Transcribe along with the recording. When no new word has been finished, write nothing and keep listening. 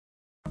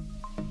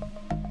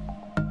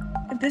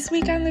This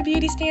week on The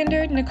Beauty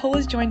Standard, Nicole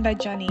is joined by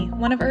Jennie,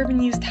 one of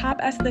Urban U's top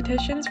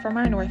estheticians from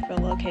our Northville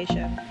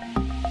location.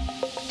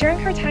 During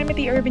her time at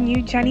the Urban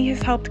U, Jennie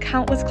has helped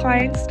countless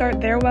clients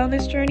start their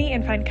wellness journey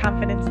and find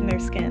confidence in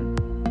their skin.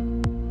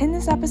 In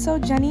this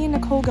episode, Jennie and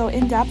Nicole go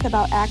in-depth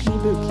about Acne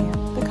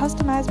Bootcamp, the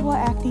customizable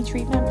acne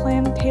treatment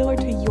plan tailored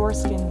to your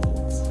skin needs.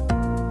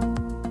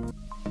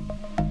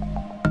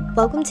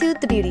 Welcome to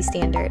The Beauty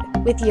Standard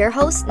with your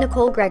host,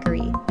 Nicole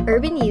Gregory,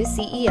 Urban U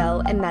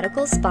CEO and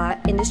medical spa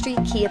industry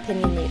key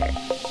opinion leader.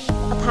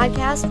 A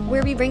podcast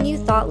where we bring you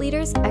thought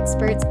leaders,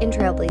 experts, and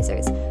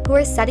trailblazers who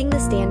are setting the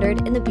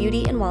standard in the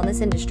beauty and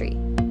wellness industry.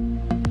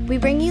 We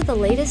bring you the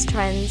latest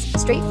trends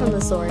straight from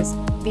the source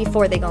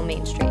before they go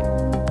mainstream.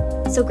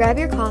 So grab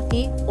your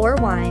coffee or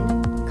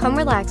wine, come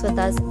relax with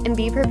us, and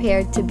be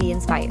prepared to be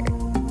inspired.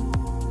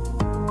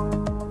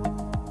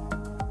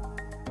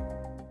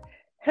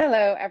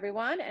 Hello,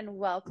 everyone, and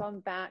welcome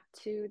back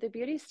to The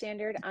Beauty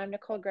Standard. I'm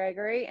Nicole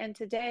Gregory, and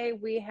today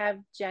we have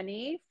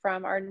Jennie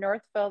from our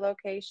Northville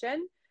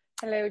location.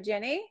 Hello,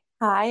 Jennie.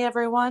 Hi,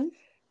 everyone.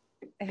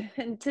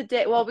 And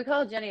today, well, we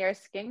call Jennie our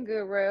skin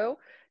guru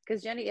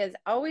because Jennie is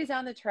always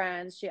on the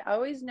trends. She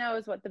always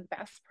knows what the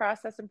best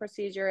process and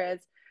procedure is.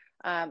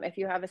 If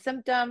you have a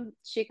symptom,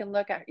 she can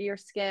look at your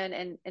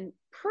skin and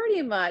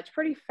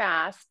pretty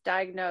fast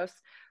diagnose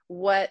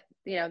what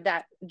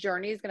that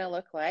journey is going to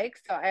look like.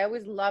 So I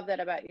always love that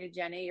about you,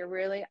 Jennie. You're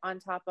really on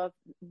top of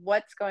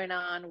what's going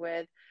on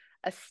with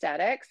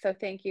aesthetics. So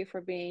thank you for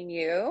being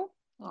you.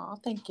 Oh,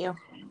 thank you.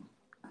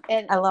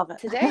 And I love it.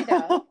 Today,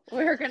 though,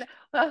 we're gonna.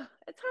 Well,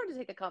 it's hard to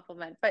take a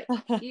compliment, but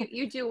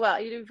you do well.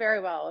 You do very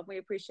well, and we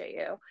appreciate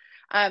you.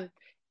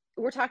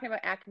 We're talking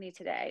about acne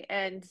today,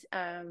 and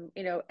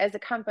as a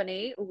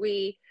company,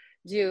 we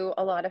do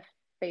a lot of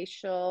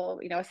facial,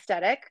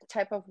 aesthetic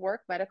type of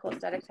work, medical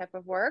aesthetic type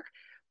of work.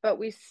 But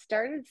we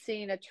started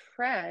seeing a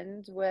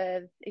trend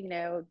with,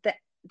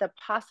 the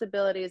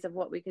possibilities of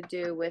what we could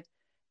do with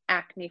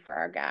acne for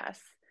our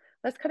guests.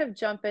 Let's kind of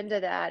jump into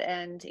that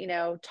and,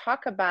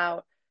 talk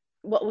about,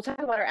 we'll talk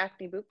about our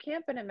acne boot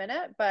camp in a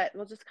minute, but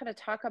we'll just kind of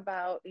talk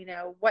about,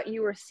 what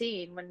you were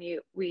seeing when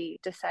we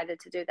decided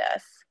to do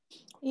this.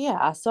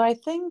 Yeah. So I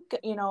think,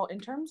 in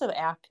terms of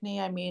acne,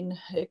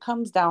 it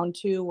comes down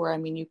to where,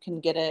 you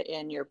can get it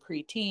in your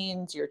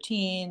preteens, your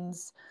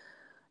teens,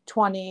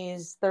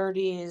 20s,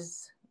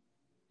 30s,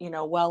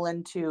 well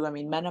into,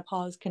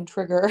 menopause can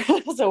trigger.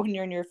 So when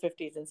you're in your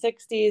 50s and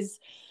 60s.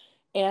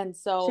 And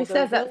so she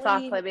says that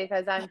softly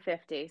because I'm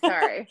 50.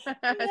 Sorry.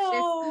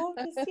 No,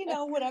 just,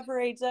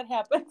 whatever age that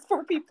happens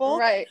for people.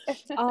 Right.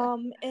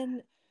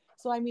 And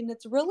so,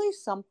 it's really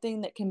something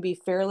that can be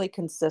fairly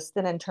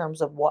consistent in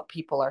terms of what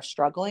people are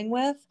struggling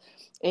with.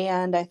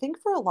 And I think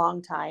for a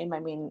long time,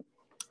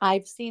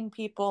 I've seen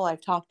people,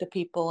 I've talked to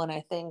people, and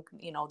I think,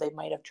 they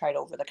might have tried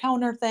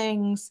over-the-counter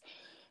things.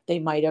 They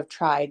might have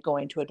tried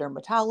going to a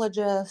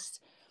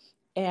dermatologist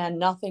and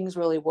nothing's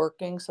really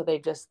working. So they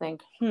just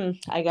think,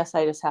 I guess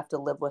I just have to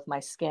live with my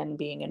skin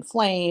being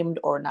inflamed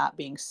or not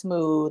being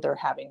smooth or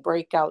having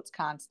breakouts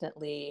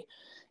constantly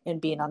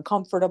and being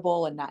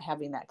uncomfortable and not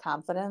having that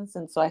confidence.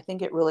 And so I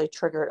think it really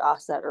triggered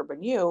us at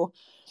Urban U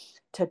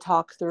to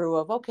talk through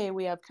of, okay,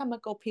 we have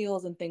chemical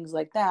peels and things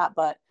like that,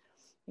 but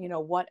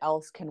what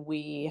else can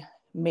we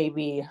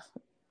maybe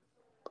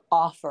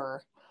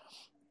offer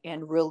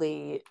and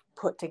really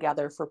put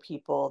together for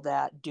people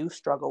that do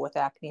struggle with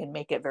acne and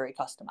make it very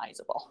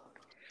customizable.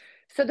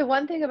 So the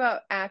one thing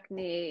about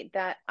acne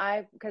that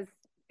because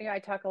I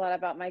talk a lot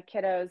about my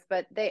kiddos,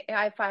 but I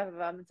have 5 of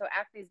them. So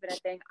acne's been a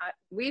thing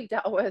we've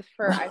dealt with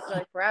for, I feel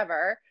like,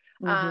 forever.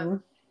 Mm-hmm.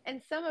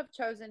 And some have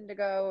chosen to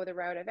go the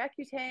route of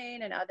Accutane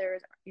and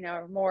others,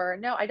 are more,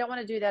 no, I don't want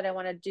to do that. I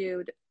want to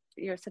do,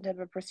 some type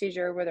of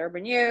procedure with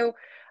Urban U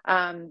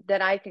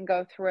that I can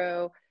go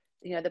through,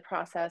 the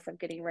process of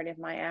getting rid of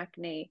my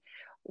acne.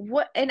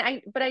 But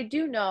I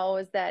do know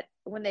is that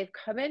when they've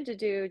come in to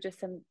do just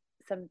some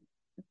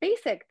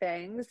basic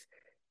things,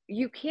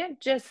 you can't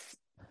just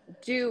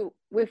do,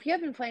 if you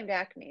have inflamed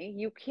acne,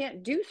 you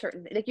can't do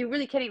certain, like you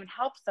really can't even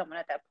help someone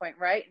at that point,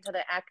 right? Until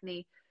the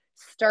acne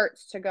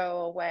starts to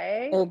go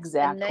away.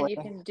 Exactly. And then you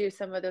can do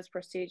some of those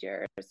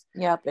procedures.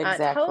 Yep,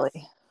 exactly. Tell us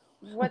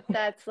what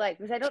that's like,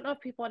 because I don't know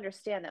if people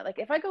understand that. Like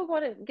if I go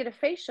to get a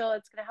facial,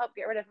 it's going to help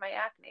get rid of my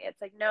acne.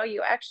 It's like, no,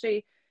 you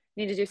actually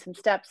need to do some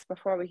steps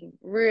before we can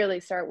really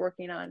start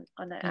working on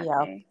the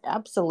acne. Yeah,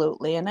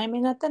 absolutely. And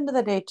at the end of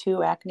the day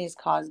too, acne is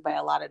caused by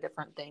a lot of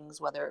different things,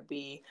 whether it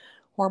be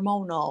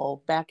hormonal,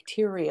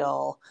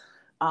 bacterial,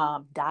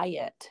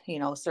 diet,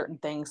 certain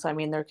things. So,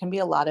 there can be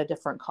a lot of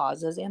different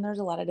causes and there's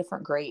a lot of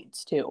different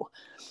grades too.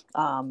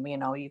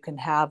 You can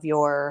have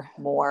your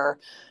more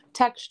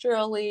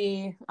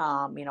texturally,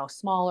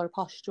 smaller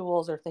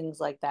pustules or things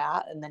like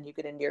that. And then you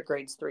get into your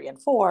grades 3 and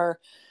 4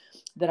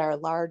 that are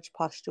large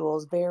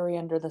pustules, very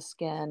under the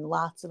skin,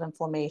 lots of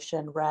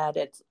inflammation, red.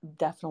 It's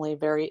definitely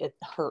it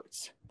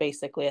hurts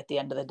basically at the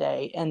end of the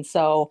day. And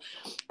so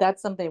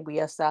that's something we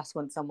assess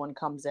when someone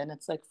comes in.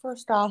 It's like,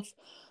 first off,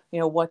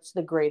 what's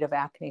the grade of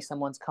acne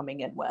someone's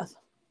coming in with?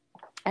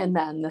 And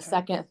then the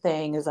second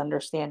thing is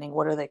understanding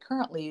what are they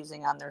currently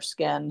using on their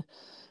skin,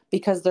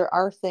 because there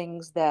are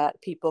things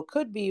that people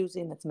could be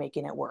using that's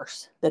making it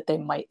worse, that they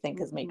might think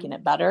is making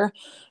it better.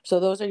 So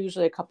those are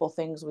usually a couple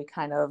things we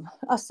kind of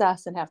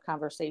assess and have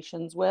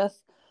conversations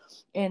with.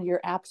 And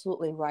you're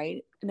absolutely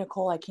right,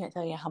 Nicole. I can't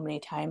tell you how many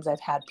times I've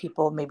had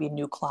people, maybe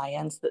new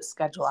clients, that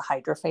schedule a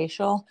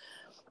hydrofacial,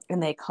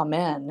 and they come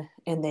in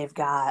and they've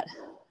got,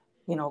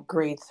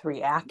 grade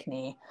 3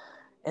 acne,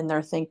 and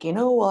they're thinking,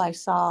 oh, well, I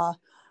saw,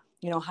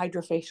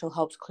 hydrofacial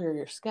helps clear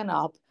your skin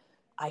up.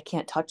 I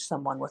can't touch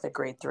someone with a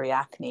grade 3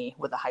 acne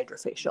with a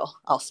hydrofacial.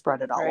 I'll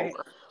spread it all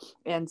over.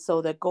 And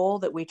so the goal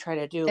that we try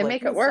to do, and like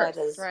make it worse,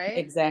 is right?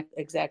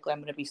 Exactly. I'm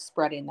going to be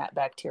spreading that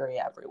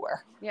bacteria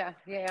everywhere. Yeah.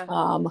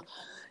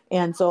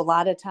 And so a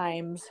lot of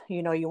times,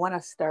 you want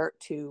to start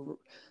to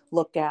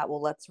look at,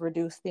 well, let's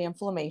reduce the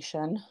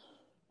inflammation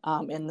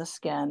in the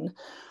skin.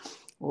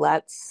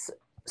 Let's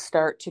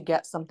start to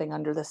get something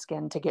under the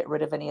skin to get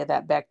rid of any of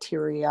that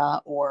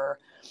bacteria or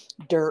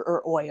dirt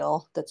or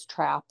oil that's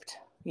trapped,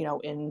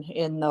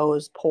 in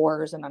those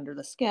pores and under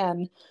the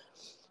skin.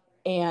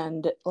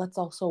 And let's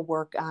also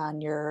work on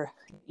your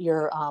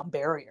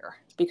barrier,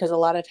 because a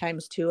lot of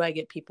times too, I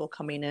get people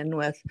coming in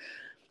with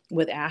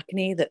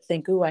acne that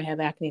think, oh, I have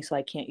acne, so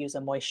I can't use a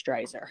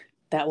moisturizer.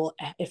 That will,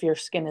 if your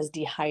skin is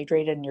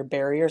dehydrated and your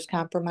barrier is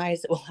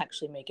compromised, it will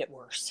actually make it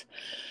worse.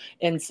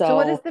 And so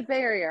what is the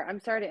barrier? I'm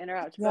sorry to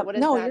interrupt, but what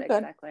is that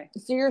exactly?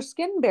 So your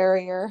skin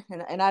barrier,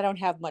 and I don't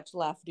have much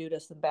left due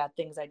to some bad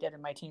things I did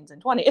in my teens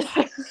and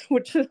 20s,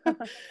 which is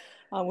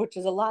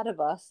a lot of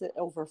us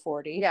over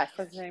 40. Yes,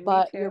 that's me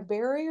but too. Your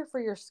barrier for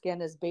your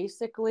skin is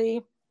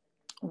basically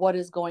what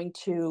is going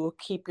to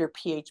keep your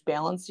pH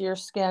balance of your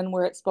skin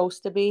where it's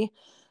supposed to be,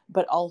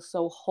 but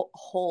also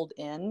hold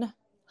in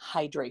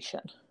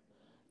hydration,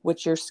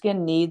 which your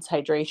skin needs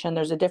hydration.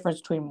 There's a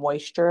difference between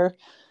moisturizer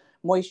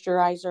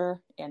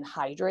and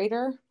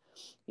hydrator.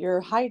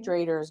 Your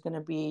hydrator is going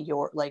to be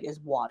is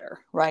water,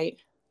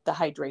 right? The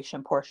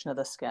hydration portion of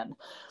the skin.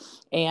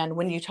 And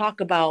when you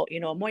talk about, a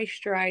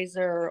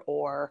moisturizer,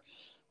 or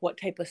what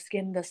type of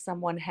skin does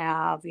someone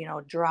have,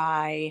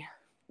 dry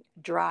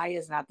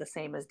is not the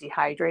same as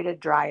dehydrated.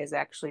 Dry is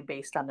actually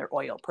based on their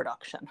oil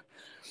production.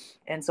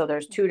 And so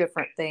there's two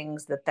different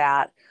things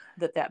that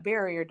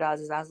barrier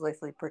does, is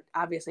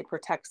obviously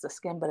protects the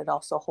skin, but it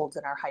also holds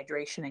in our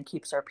hydration and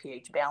keeps our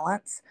pH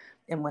balance.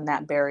 And when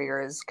that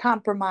barrier is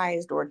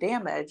compromised or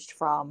damaged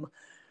from,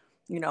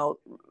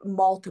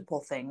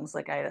 multiple things,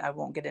 like I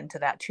won't get into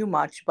that too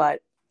much,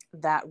 but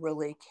that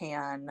really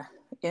can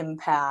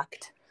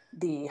impact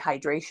the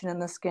hydration in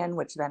the skin,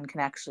 which then can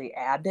actually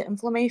add to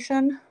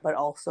inflammation, but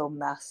also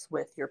mess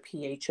with your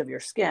pH of your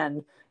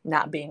skin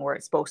not being where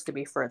it's supposed to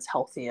be for its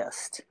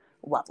healthiest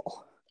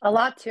level. A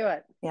lot to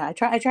it. Yeah, I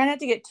try not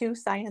to get too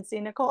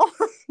sciencey, Nicole,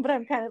 but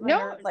I'm kind of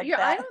that.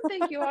 I don't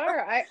think you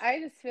are. I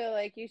just feel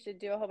like you should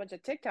do a whole bunch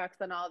of TikToks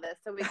on all this,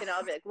 so we can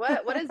all be like,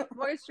 what is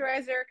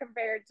moisturizer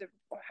compared to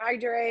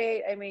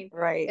hydrate? I mean,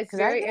 right? It's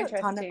very interesting.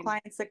 A ton of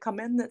clients that come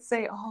in that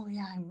say, "Oh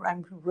yeah,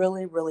 I'm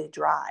really, really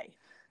dry,"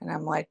 and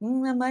I'm like,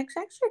 it's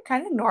actually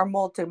kind of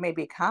normal to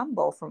maybe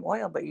combo from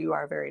oil, but you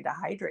are very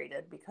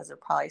dehydrated because of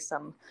probably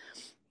some,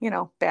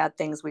 bad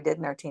things we did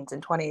in our teens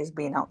and 20s,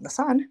 being out in the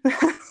sun.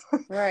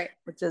 Right.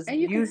 Which is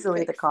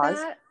usually the cause.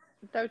 That,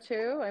 though,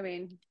 too. I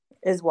mean,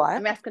 is what?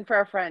 I'm asking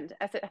for a friend.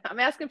 I'm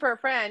asking for a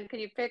friend.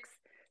 Can you fix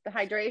the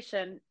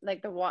hydration?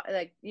 Like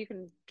like you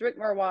can drink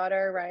more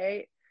water,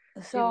 right?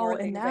 So,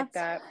 and that's like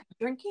that.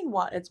 Drinking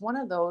water. It's one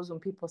of those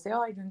when people say,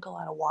 oh, I drink a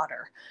lot of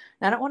water.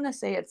 And I don't want to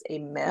say it's a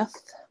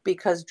myth,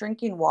 because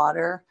drinking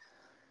water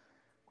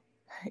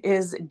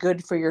is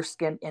good for your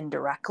skin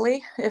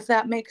indirectly, if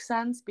that makes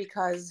sense,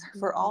 because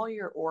for all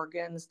your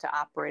organs to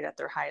operate at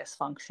their highest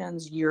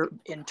functions, your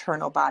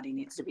internal body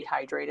needs to be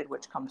hydrated,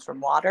 which comes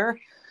from water.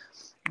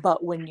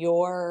 But when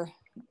your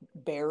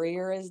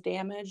barrier is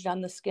damaged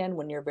on the skin,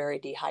 when you're very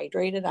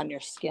dehydrated on your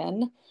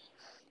skin,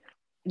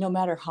 no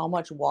matter how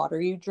much water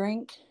you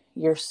drink,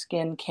 your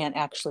skin can't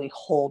actually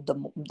hold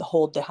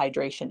the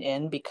hydration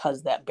in,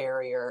 because that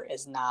barrier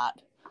is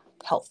not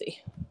healthy.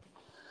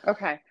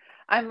 Okay.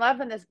 I'm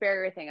loving this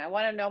barrier thing. I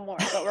want to know more,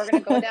 but we're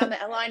going to go down the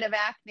line of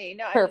acne.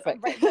 No, perfect.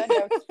 I'm writing the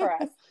notes for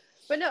us.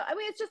 But no, I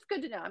mean, it's just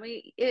good to know. I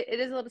mean, it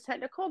is a little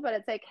technical, but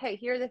it's like, hey,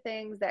 here are the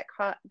things that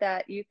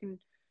you can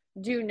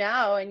do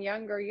now in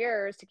younger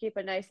years to keep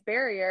a nice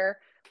barrier.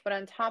 But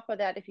on top of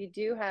that, if you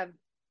do have,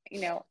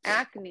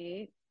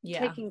 acne,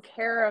 taking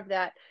care of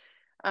that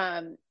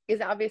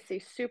is obviously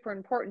super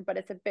important. But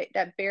it's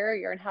that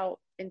barrier and how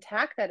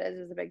intact that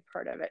is a big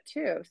part of it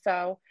too.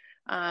 So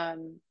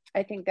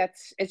I think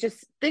it's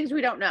just things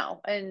we don't know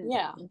and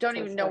don't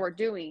even know we're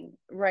doing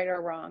right or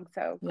wrong.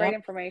 So great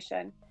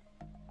information.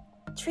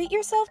 Treat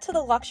yourself to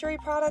the luxury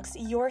products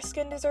your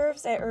skin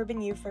deserves at Urban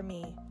You For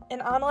Me,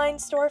 an online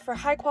store for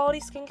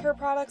high-quality skincare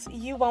products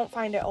you won't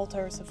find at Ulta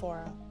or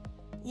Sephora.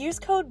 Use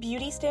code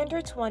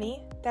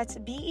BEAUTYSTANDARD20, that's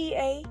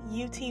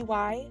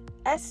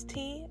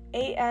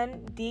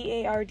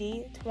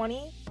BEAUTYSTANDARD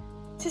 20,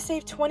 to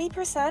save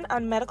 20%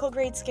 on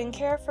medical-grade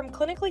skincare from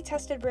clinically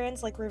tested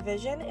brands like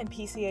Revision and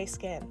PCA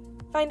Skin.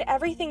 Find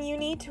everything you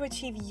need to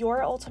achieve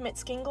your ultimate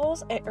skin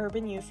goals at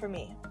Urban You for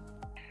Me.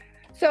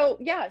 So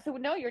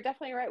no, you're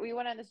definitely right. We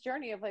went on this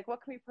journey of like,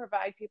 what can we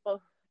provide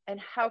people and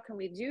how can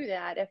we do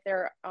that if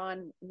they're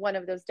on one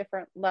of those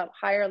different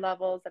higher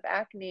levels of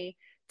acne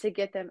to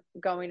get them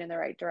going in the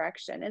right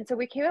direction. And so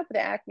we came up with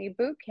the acne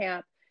boot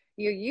camp.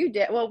 You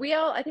did. Well,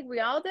 I think we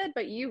all did,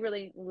 but you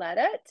really led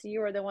it.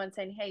 You were the one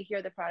saying, hey, here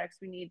are the products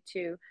we need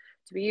to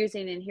be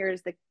using. And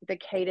here's the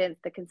cadence,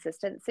 the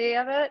consistency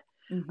of it.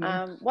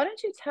 Why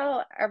don't you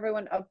tell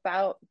everyone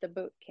about the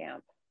boot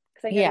camp?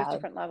 Because I know there's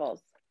different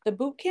levels. The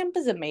boot camp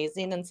is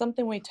amazing and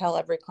something we tell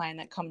every client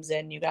that comes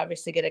in. You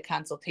obviously get a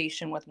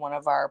consultation with one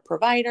of our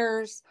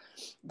providers.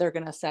 They're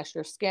going to assess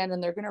your skin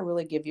and they're going to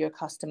really give you a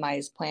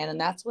customized plan. And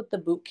that's what the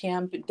boot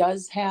camp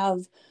does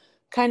have,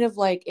 kind of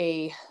like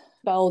a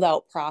spelled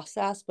out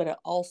process, but it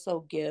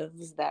also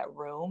gives that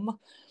room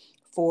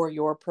for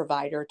your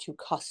provider to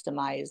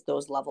customize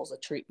those levels of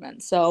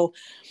treatment. So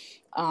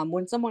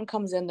when someone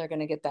comes in, they're going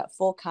to get that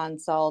full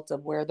consult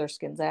of where their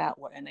skin's at.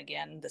 And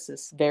again, this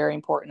is very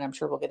important. I'm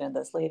sure we'll get into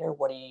this later.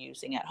 What are you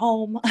using at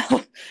home?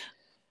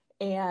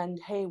 And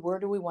hey, where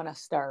do we want to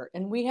start?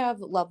 And we have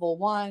level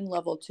 1,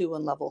 level 2,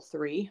 and level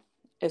 3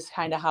 is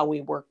kind of how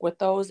we work with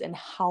those, and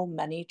how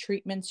many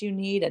treatments you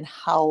need and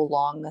how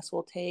long this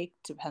will take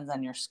depends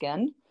on your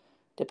skin,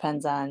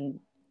 depends on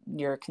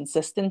your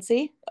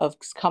consistency of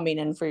coming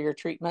in for your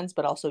treatments,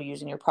 but also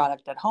using your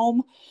product at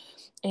home,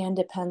 and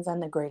depends on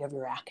the grade of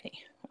your acne.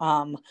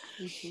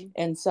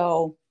 And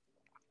so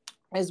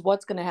is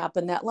what's going to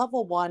happen. That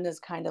level 1 is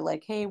kind of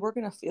like, hey, we're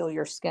going to feel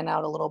your skin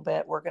out a little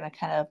bit. We're going to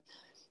kind of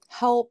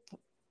help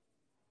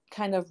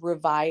kind of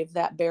revive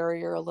that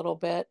barrier a little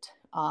bit,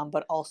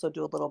 but also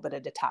do a little bit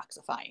of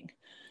detoxifying.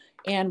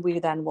 And we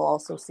then will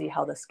also see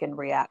how the skin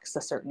reacts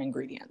to certain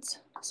ingredients.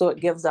 So it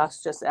gives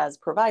us, just as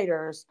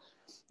providers,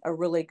 a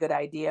really good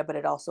idea, but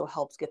it also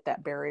helps get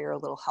that barrier a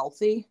little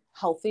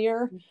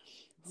healthier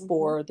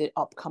for the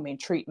upcoming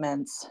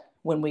treatments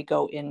when we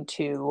go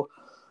into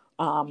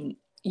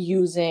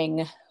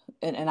using,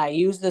 and I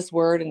use this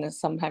word and it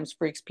sometimes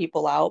freaks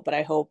people out, but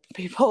I hope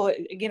people,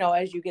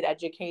 as you get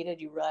educated,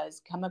 you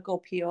realize chemical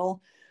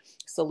peel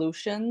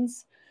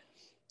solutions,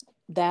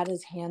 that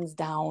is hands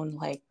down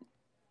like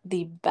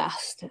the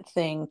best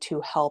thing to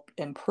help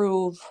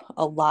improve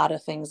a lot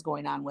of things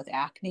going on with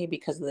acne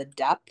because of the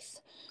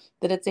depth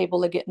that it's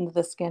able to get into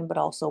the skin, but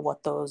also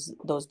what those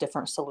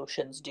different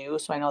solutions do.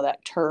 So I know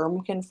that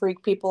term can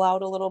freak people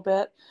out a little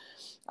bit.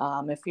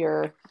 If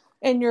you're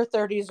in your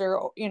 30s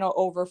or,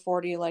 over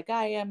 40, like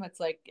I am,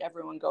 it's like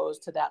everyone goes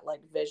to that like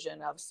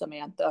vision of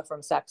Samantha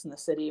from Sex and the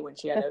City when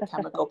she had a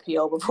chemical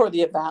peel before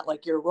the event,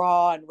 like you're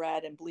raw and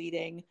red and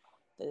bleeding.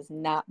 That is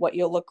not what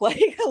you'll look like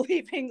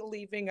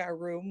leaving our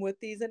room with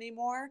these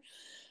anymore.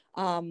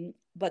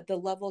 But the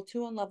level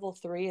 2 and level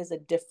 3 is a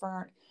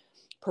different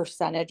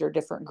percentage or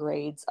different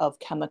grades of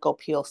chemical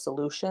peel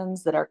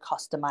solutions that are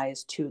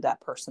customized to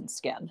that person's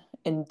skin.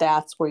 And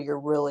that's where you're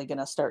really going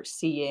to start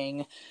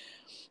seeing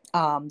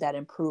that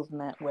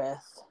improvement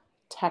with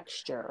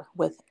texture,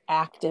 with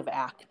active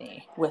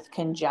acne, with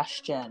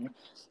congestion,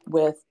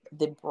 with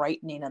the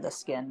brightening of the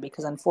skin.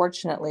 Because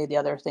unfortunately, the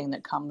other thing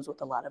that comes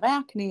with a lot of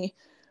acne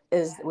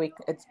is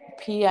it's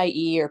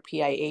PIE or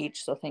PIH.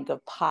 So think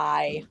of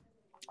pie,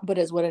 but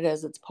is what it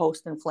is. It's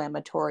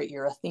post-inflammatory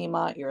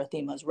erythema.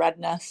 Erythema is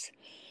redness.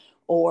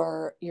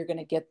 Or you're going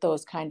to get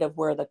those kind of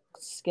where the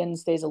skin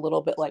stays a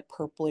little bit like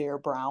purpley or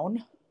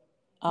brown.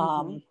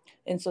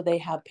 And so they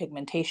have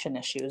pigmentation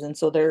issues. And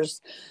so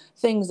there's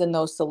things in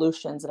those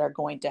solutions that are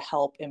going to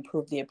help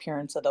improve the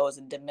appearance of those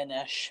and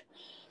diminish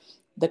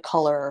the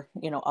color,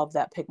 of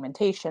that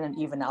pigmentation and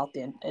even out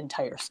the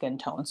entire skin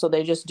tone. So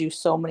they just do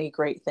so many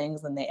great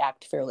things and they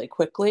act fairly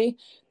quickly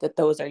that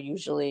those are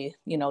usually,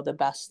 the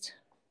best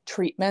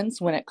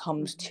treatments when it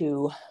comes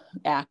to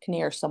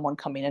acne or someone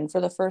coming in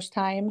for the first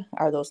time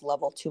are those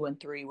level 2 and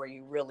 3 where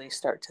you really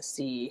start to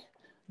see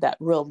that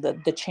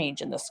the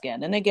change in the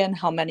skin. And again,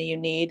 how many you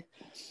need.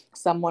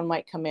 Someone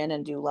might come in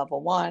and do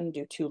level 1,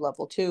 do 2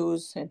 level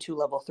 2s and 2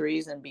 level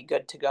 3s and be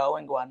good to go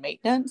and go on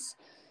maintenance.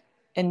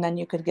 And then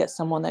you could get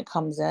someone that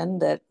comes in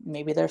that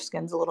maybe their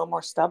skin's a little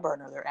more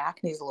stubborn or their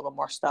acne is a little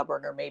more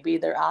stubborn, or maybe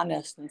they're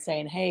honest and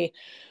saying, hey,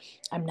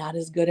 I'm not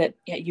as good at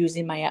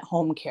using my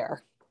at-home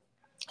care.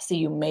 So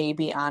you may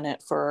be on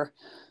it for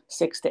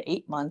 6 to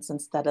 8 months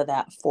instead of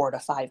that 4 to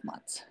 5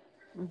 months.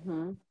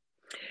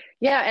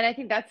 Yeah. And I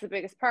think that's the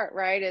biggest part,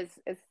 right? Is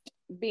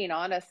being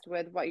honest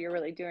with what you're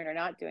really doing or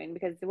not doing,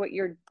 because what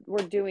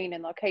we're doing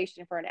in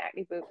location for an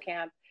acne boot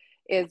camp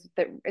is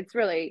that it's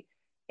really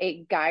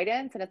a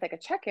guidance and it's like a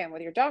check-in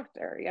with your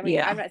doctor. I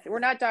mean, we're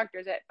not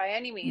doctors by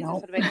any means.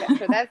 Nope. Just want to make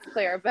sure that's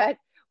clear, but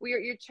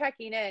you're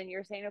checking in,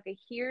 you're saying, okay,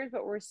 here's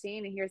what we're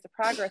seeing and here's the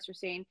progress we're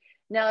seeing.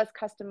 Now let's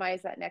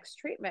customize that next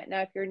treatment.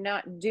 Now, if you're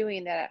not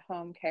doing that at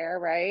home care,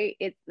 right?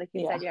 It's like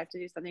you said, you have to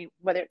do something,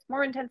 whether it's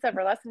more intensive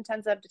or less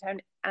intensive,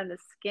 depending on the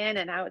skin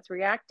and how it's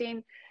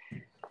reacting.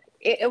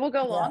 it will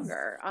go Yes.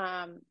 longer.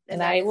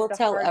 And I that's will the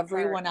tell hard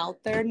everyone part.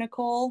 out there,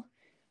 Nicole,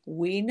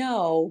 we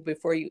know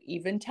before you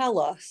even tell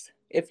us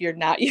if you're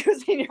not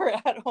using your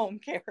at-home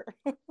care.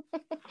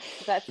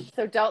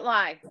 So don't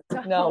lie.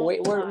 No,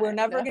 Don't we're lie.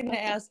 never No. going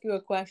to ask you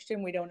a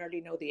question we don't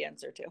already know the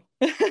answer to.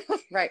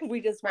 Right.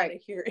 We just want to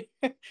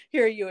Right.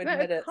 hear you Right,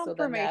 admit it, so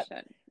then that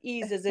confirmation.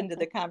 eases into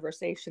the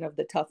conversation of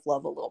the tough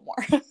love a little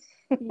more.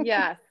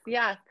 Yes,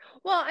 yes.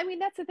 Well, I mean,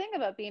 that's the thing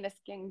about being a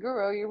skin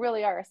guru. You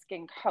really are a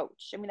skin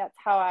coach. I mean, that's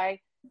how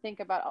I think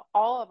about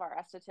all of our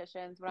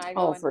estheticians when I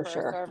go Oh, in for for a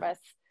sure. service,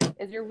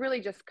 is you're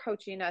really just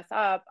coaching us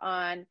up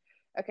on,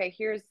 okay,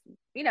 here's,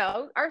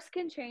 our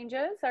skin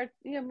changes,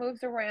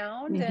 moves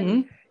around.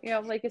 And,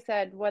 Mm-hmm. like you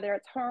said, whether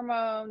it's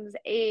hormones,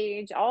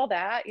 age, all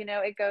that,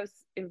 it goes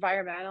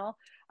environmental,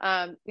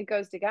 it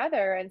goes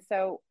together. And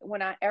so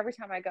every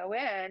time I go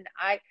in,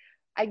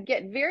 I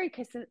get very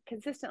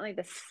consistently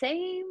the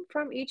same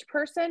from each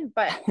person,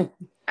 but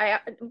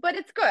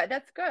it's good.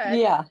 That's good.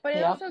 Yeah. But I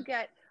Yeah. also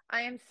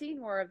I am seeing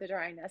more of the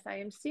dryness. I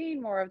am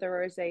seeing more of the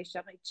rosacea.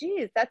 I'm like,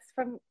 geez,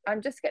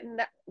 I'm just getting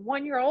that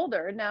 1 year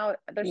older. Now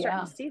they're starting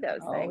Yeah. to see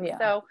those Oh, things. yeah.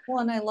 So Well,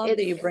 and I love that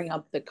it's, you bring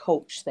up the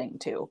coach thing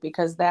too,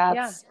 because yeah.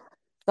 that's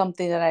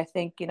something that I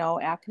think,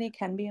 acne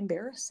can be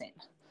embarrassing.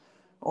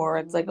 Or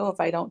it's like, oh, if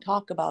I don't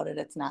talk about it,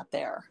 it's not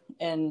there.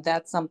 And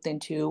that's something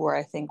too where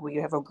I think we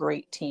have a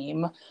great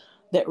team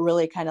that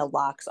really kind of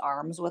locks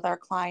arms with our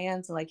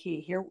clients and like,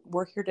 hey,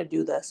 we're here to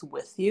do this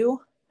with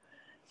you,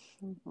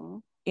 Mm-hmm.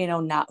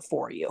 Not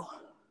for you.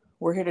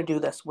 We're here to do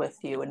this with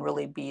you and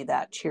really be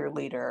that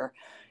cheerleader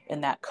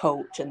and that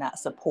coach and that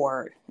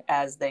support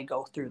as they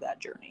go through that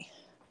journey.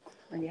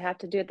 And you have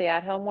to do the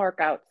at-home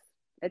workouts.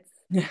 It's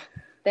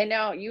They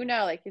know,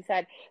 like you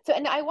said. So,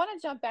 and I want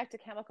to jump back to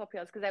chemical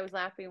peels because I was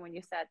laughing when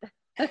you said that.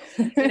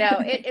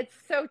 It's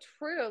so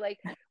true. Like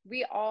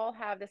we all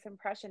have this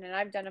impression, and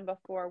I've done them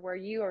before, where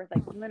you are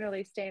like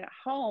literally staying at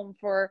home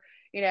for,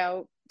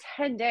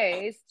 10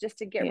 days just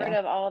to get rid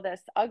of all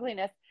this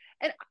ugliness.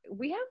 And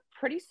we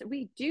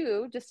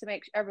do, just to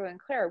make everyone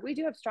clear, we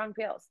do have strong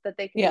peels that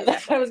they can do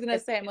That's that. what I was going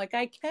to say. I'm like,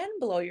 I can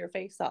blow your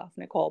face off,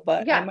 Nicole,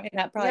 but I Yeah. might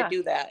not probably Yeah.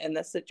 do that in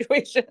this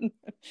situation.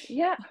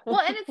 Yeah.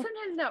 Well, and it's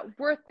sometimes not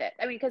worth it.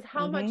 I mean, because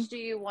how Mm-hmm. much do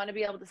you want to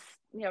be able to,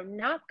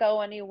 not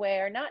go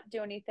anywhere, not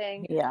do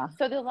anything? Yeah.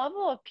 So the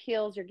level of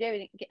peels you're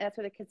giving, that's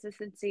where the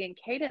consistency and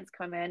cadence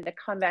come in to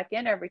come back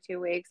in every 2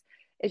 weeks,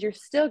 is you're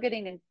still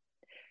getting in.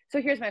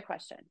 So here's my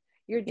question.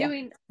 You're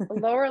doing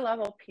lower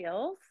level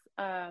peels.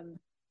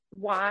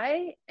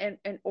 Why?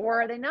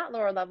 Or are they not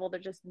lower level?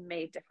 They're just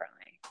made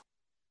differently.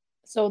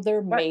 So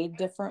they're made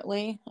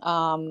differently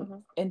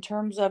in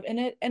terms of,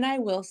 and I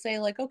will say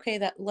like, okay,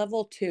 that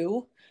level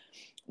 2,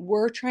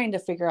 we're trying to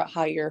figure out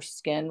how your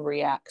skin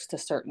reacts to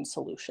certain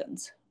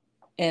solutions.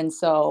 And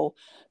so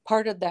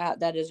part of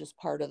that is just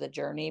part of the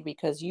journey,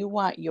 because you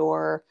want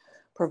your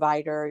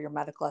provider, your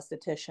medical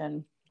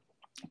esthetician,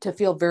 to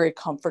feel very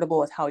comfortable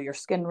with how your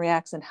skin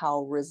reacts and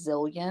how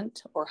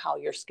resilient or how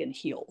your skin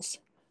heals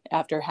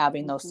after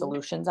having those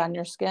solutions on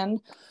your skin.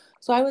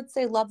 So I would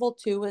say level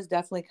 2 is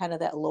definitely kind of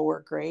that lower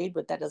grade,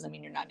 but that doesn't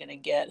mean you're not going to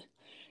get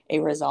a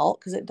result,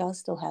 because it does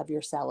still have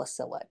your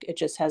salicylic. It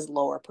just has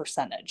lower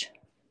percentage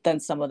than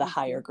some of the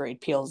higher grade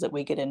peels that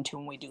we get into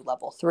when we do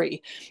level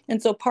 3.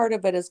 And so part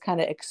of it is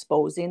kind of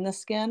exposing the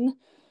skin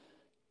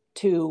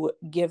to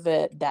give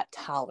it that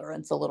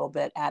tolerance a little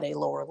bit at a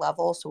lower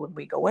level. So when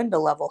we go into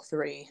level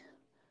 3,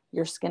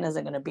 your skin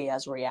isn't going to be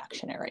as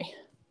reactionary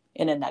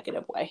in a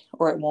negative way,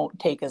 or it won't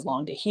take as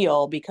long to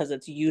heal because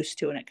it's used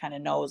to, and it kind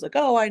of knows like,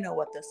 oh, I know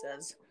what this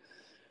is.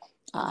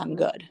 I'm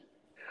good.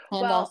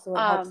 And also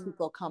it helps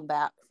people come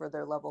back for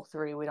their level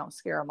 3. We don't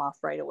scare them off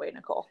right away,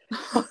 Nicole.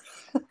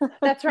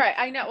 That's right.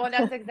 I know. Well,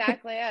 that's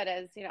exactly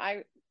it.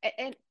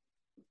 And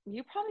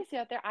you probably see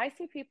out there, I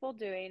see people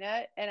doing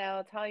it, and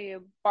I'll tell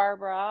you,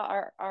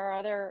 Barbara, our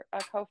other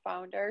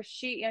co-founder,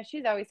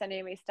 she's always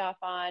sending me stuff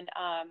on,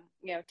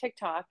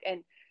 TikTok.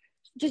 And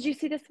did you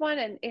see this one?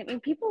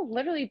 And people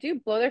literally do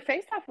blow their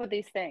face off with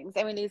these things.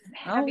 I mean, these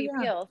heavy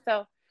peels.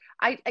 So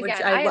I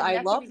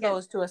have love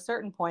those to a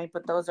certain point,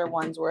 but those are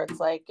ones where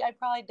it's like, I've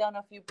probably done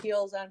a few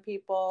peels on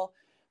people.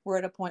 We're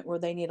at a point where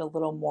they need a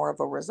little more of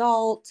a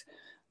result.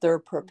 They're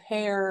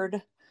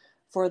prepared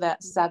for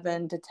that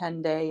 7 to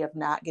 10 day of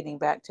not getting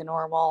back to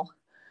normal.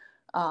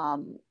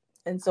 And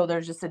so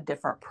there's just a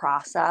different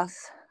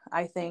process,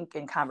 I think,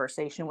 in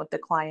conversation with the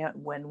client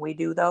when we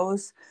do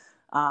those.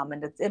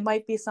 And it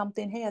might be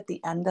something, hey, at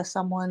the end of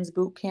someone's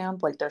boot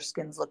camp, like their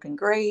skin's looking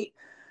great,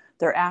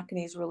 their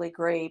acne is really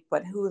great,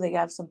 but they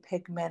have some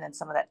pigment and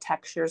some of that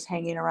texture's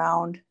hanging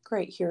around.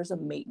 Great, here's a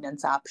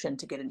maintenance option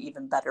to get an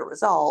even better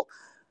result.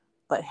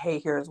 But hey,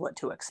 here's what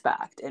to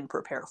expect and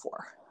prepare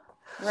for.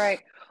 Right.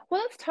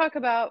 Well, let's talk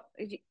about,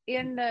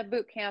 in the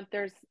boot camp,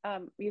 there's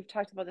you've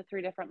talked about the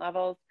 3 different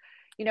levels.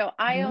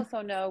 I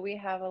also know we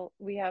have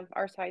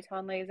our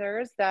Cyton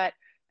lasers that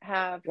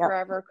have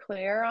Forever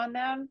Clear on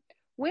them.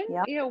 When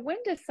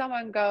does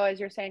someone go, as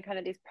you're saying, kind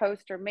of these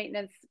post or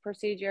maintenance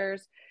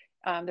procedures?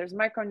 There's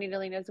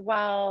microneedling as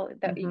well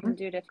that you can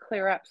do to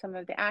clear up some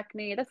of the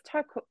acne. Let's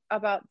talk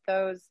about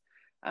those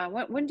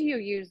When do you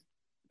use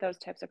those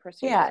types of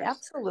procedures? Yeah,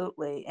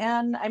 absolutely.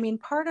 And I mean,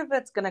 part of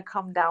it's going to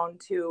come down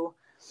to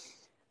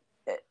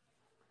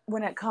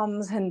when it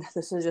comes, and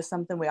this is just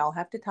something we all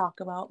have to talk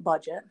about,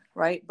 budget,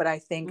 right? But I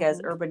think as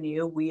Urban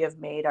U, we have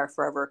made our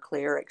Forever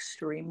Clear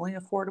extremely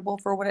affordable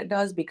for what it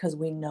does, because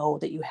we know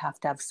that you have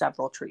to have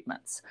several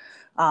treatments.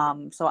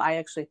 So I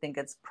actually think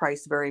it's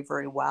priced very,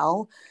 very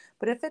well.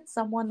 But if it's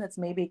someone that's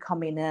maybe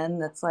coming in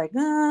that's like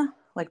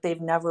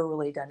they've never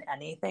really done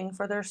anything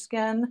for their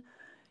skin,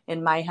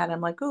 in my head,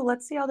 I'm like, oh,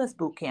 let's see how this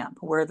boot camp,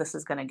 where this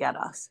is going to get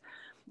us.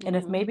 And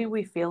if maybe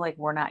we feel like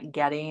we're not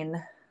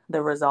getting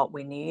the result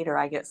we need, or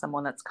I get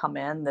someone that's come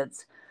in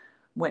that's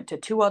went to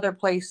 2 other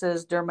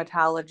places,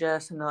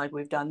 dermatologists, and they're like,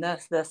 we've done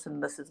this,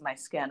 and this is my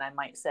skin, I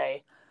might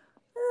say,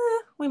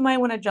 we might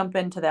want to jump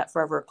into that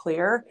Forever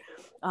Clear.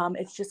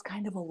 It's just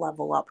kind of a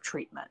level up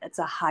treatment. It's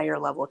a higher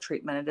level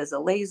treatment. It is a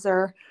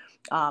laser.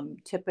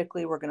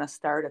 Typically, we're going to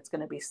start, it's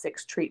going to be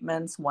 6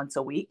 treatments once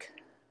a week.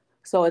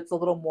 So it's a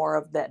little more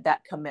of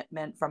that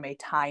commitment from a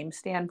time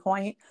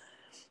standpoint.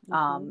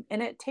 And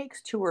it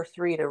takes 2 or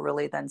 3 to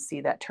really then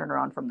see that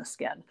turnaround from the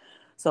skin.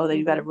 So that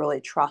you've got to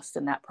really trust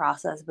in that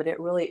process. But it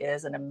really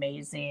is an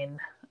amazing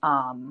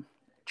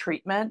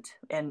treatment,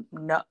 and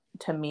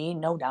to me,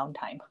 no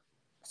downtime.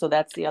 So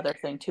that's the other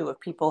thing too. If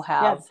people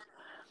have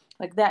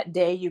like that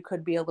day, you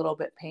could be a little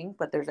bit pink,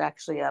 but there's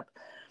actually a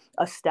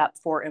step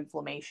for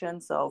inflammation.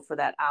 So for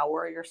that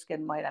hour, your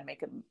skin I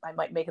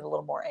might make it a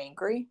little more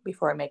angry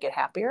before I make it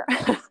happier.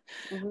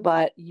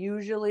 But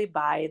usually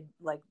by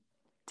like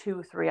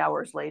 2-3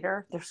 hours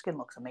later, their skin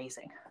looks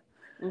amazing.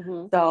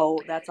 So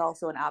that's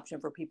also an option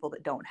for people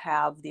that don't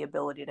have the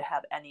ability to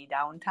have any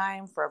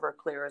downtime. Forever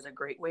Clear is a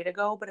great way to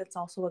go, but it's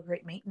also a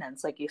great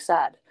maintenance. Like you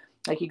said,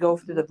 like you go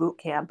through the boot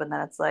camp and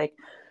then it's like,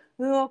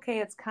 oh, okay,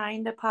 it's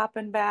kind of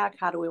popping back.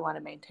 How do we want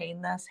to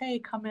maintain this? Hey,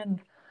 come in,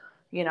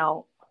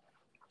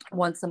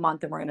 once a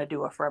month, and we're going to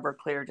do a Forever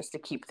Clear just to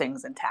keep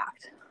things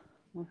intact.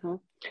 Well,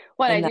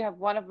 I do have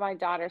one of my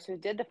daughters who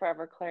did the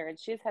Forever Clear, and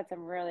she's had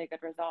some really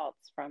good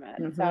results from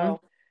it.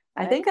 So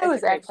I think I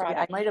was actually,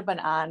 I might have been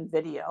on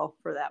video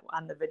for that,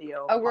 on the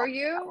video. Oh, were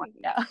you?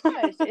 Yeah.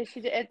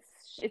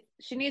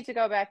 She needs to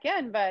go back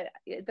in, but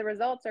the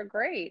results are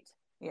great.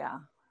 Yeah.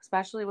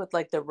 Especially with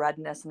like the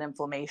redness and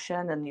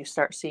inflammation, and you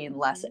start seeing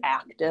less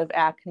active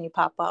acne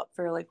pop up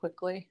fairly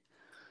quickly.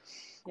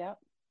 Yep.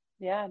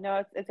 Yeah,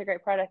 no, it's a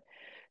great product.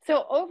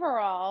 So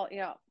overall,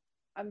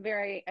 I'm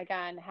very,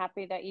 again,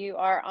 happy that you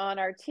are on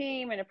our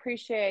team and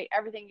appreciate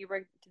everything you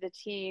bring to the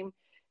team.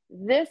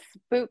 This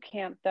boot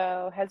camp,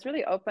 though, has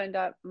really opened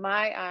up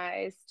my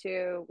eyes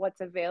to what's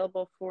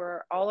available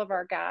for all of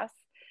our guests.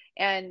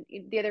 And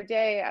the other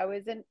day I think I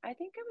was in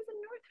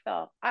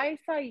Northville. I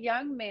saw a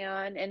young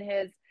man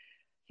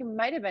he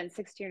might have been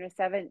 16 or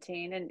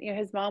 17, and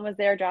his mom was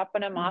there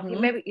dropping him off. He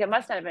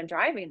must not have been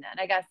driving then,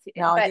 I guess.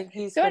 No, but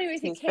he's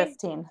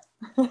 15.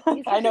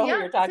 I know who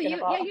you're talking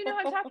about. Yeah, you know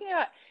what I'm talking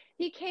about.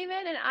 He came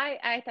in, and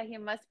I thought he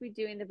must be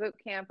doing the boot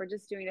camp or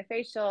just doing a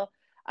facial,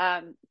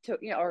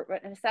 or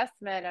an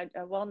assessment, a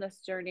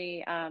wellness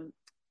journey.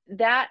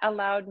 That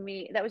allowed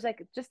me. That was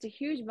like just a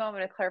huge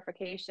moment of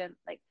clarification.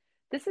 Like,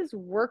 this is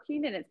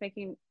working, and it's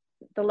making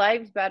the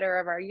lives better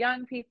of our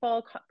young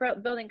people,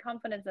 building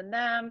confidence in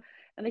them.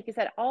 And like you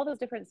said, all those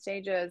different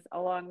stages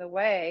along the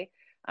way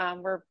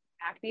where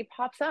acne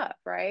pops up,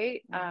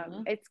 right?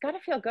 It's got to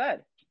feel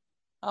good.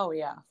 Oh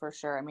yeah, for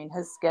sure. I mean,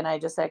 his skin, I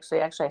just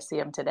actually I see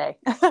him today.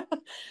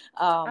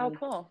 Oh,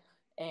 cool.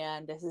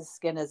 And his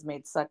skin has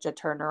made such a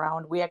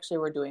turnaround. We actually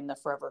were doing the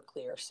Forever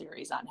Clear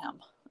series on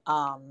him.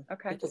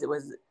 Because it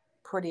was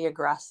pretty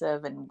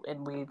aggressive, and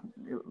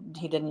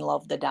he didn't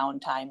love the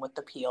downtime with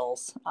the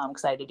peels,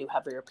 because I had to do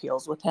heavier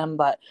peels with him.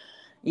 But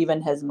even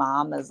his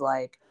mom is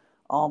like,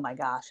 oh my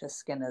gosh, his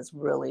skin has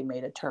really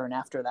made a turn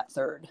after that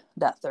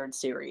third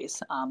series.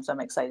 So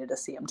I'm excited to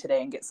see him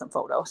today and get some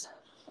photos.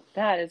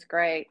 That is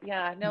great.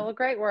 Yeah, no, well,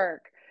 great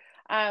work.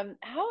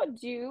 How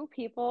do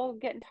people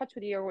get in touch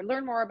with you or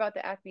learn more about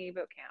the Acne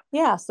Bootcamp?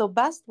 Yeah, so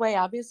best way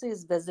obviously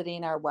is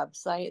visiting our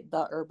website,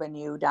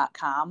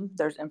 theurbanu.com.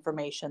 There's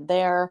information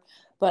there.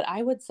 But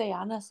I would say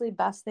honestly,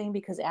 best thing,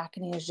 because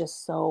acne is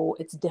just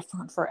it's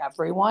different for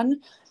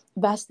everyone.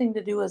 Best thing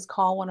to do is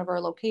call one of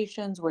our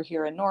locations. We're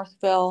here in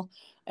Northville,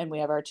 and we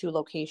have our 2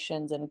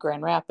 locations in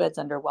Grand Rapids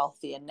under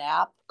Wealthy and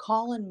Knapp.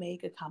 Call and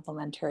make a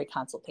complimentary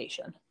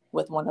consultation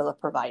with one of the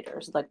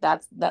providers. Like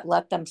that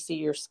let them see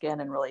your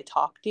skin and really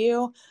talk to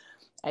you.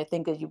 I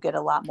think that you get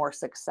a lot more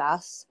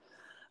success.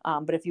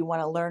 But if you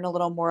want to learn a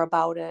little more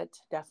about it,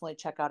 definitely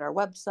check out our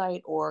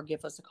website or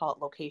give us a call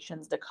at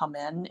locations to come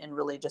in and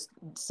really just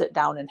sit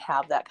down and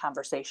have that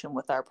conversation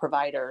with our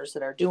providers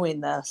that are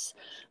doing this,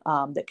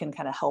 that can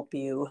kind of help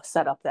you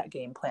set up that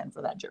game plan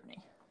for that journey.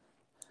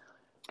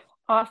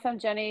 Awesome,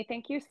 Jenny.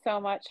 Thank you so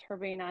much for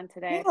being on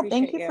today. Yeah,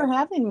 thank you for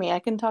having me. I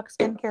can talk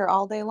skincare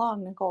all day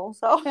long, Nicole.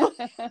 So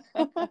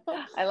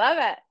I love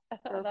it.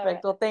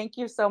 Perfect. Well, thank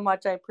you so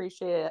much. I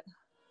appreciate it.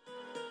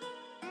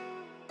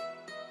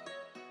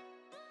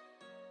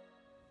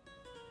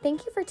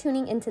 Thank you for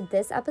tuning into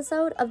this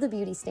episode of The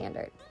Beauty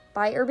Standard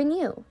by Urban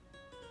U.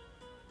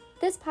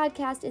 This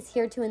podcast is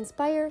here to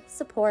inspire,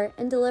 support,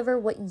 and deliver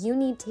what you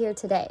need to hear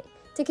today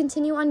to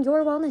continue on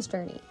your wellness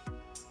journey.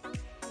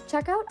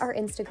 Check out our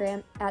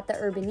Instagram at The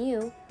Urban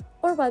You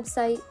or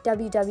website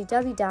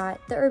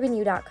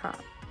www.theurbanu.com.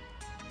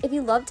 If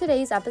you loved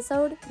today's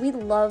episode, we'd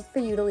love for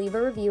you to leave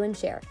a review and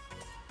share.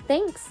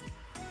 Thanks!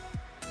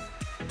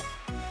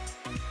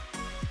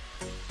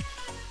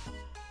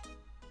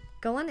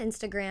 Go on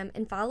Instagram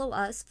and follow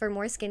us for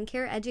more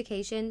skincare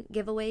education,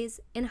 giveaways,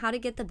 and how to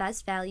get the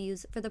best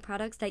values for the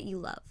products that you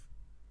love.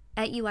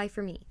 @UI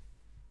for me.